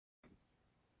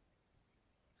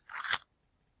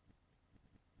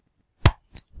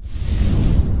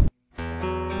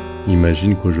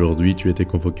Imagine qu'aujourd'hui tu étais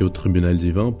convoqué au tribunal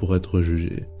divin pour être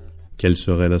jugé. Quelle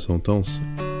serait la sentence?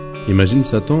 Imagine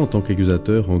Satan en tant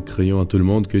qu'accusateur en criant à tout le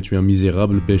monde que tu es un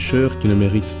misérable pécheur qui ne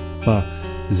mérite pas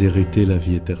hériter la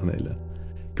vie éternelle.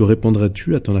 Que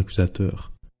répondrais-tu à ton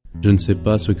accusateur? Je ne sais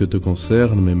pas ce que te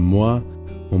concerne, mais moi,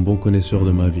 en bon connaisseur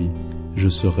de ma vie, je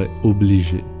serais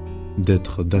obligé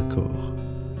d'être d'accord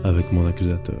avec mon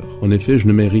accusateur. En effet, je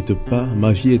ne mérite pas,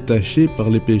 ma vie est tachée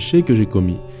par les péchés que j'ai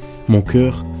commis. Mon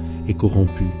cœur est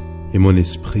corrompu et mon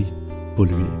esprit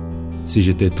pollué. Si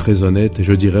j'étais très honnête,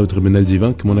 je dirais au tribunal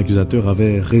divin que mon accusateur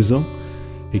avait raison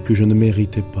et que je ne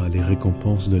méritais pas les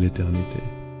récompenses de l'éternité.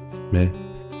 Mais,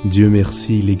 Dieu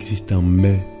merci, il existe un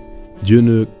mais. Dieu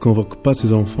ne convoque pas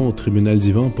ses enfants au tribunal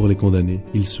divin pour les condamner,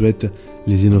 il souhaite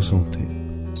les innocenter.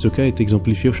 Ce cas est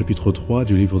exemplifié au chapitre 3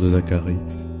 du livre de Zacarie,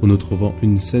 où nous trouvons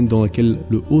une scène dans laquelle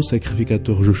le haut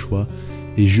sacrificateur Joshua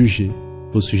est jugé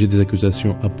au sujet des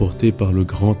accusations apportées par le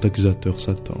grand accusateur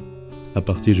Satan. À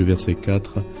partir du verset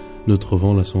 4, nous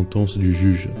trouvons la sentence du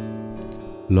juge.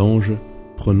 L'ange,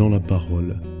 prenant la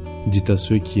parole, dit à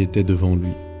ceux qui étaient devant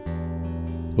lui: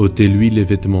 « ôtez-lui les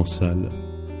vêtements sales. »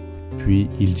 Puis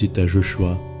il dit à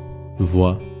Joshua: «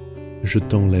 Vois, je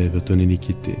t'enlève ton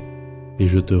iniquité, et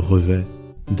je te revêts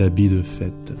d'habits de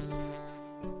fête. »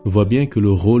 Vois bien que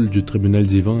le rôle du tribunal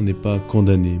divin n'est pas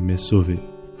condamner, mais sauver.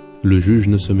 Le juge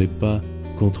ne se met pas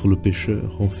contre le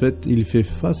pécheur. En fait, il fait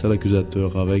face à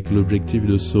l'accusateur avec l'objectif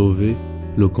de sauver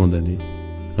le condamné.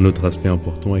 Un autre aspect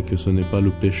important est que ce n'est pas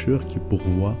le pécheur qui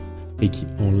pourvoit et qui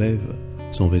enlève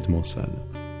son vêtement sale.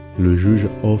 Le juge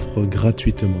offre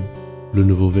gratuitement le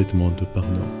nouveau vêtement de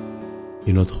pardon.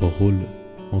 Et notre rôle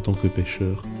en tant que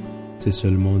pécheur, c'est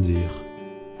seulement dire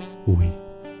oui.